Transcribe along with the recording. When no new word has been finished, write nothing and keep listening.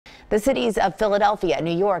The cities of Philadelphia,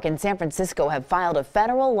 New York, and San Francisco have filed a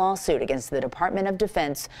federal lawsuit against the Department of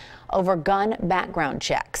Defense over gun background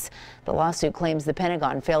checks. The lawsuit claims the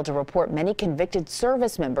Pentagon failed to report many convicted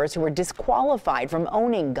service members who were disqualified from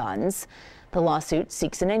owning guns. The lawsuit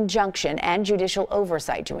seeks an injunction and judicial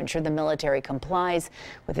oversight to ensure the military complies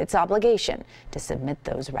with its obligation to submit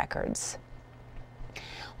those records.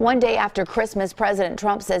 One day after Christmas, President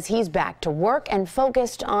Trump says he's back to work and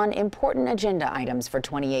focused on important agenda items for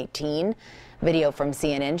 2018. Video from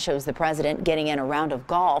CNN shows the president getting in a round of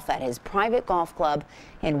golf at his private golf club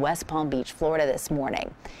in West Palm Beach, Florida this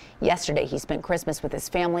morning. Yesterday, he spent Christmas with his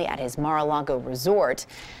family at his Mar-a-Lago resort.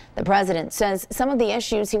 The president says some of the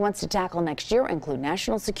issues he wants to tackle next year include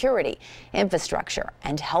national security, infrastructure,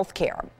 and health care.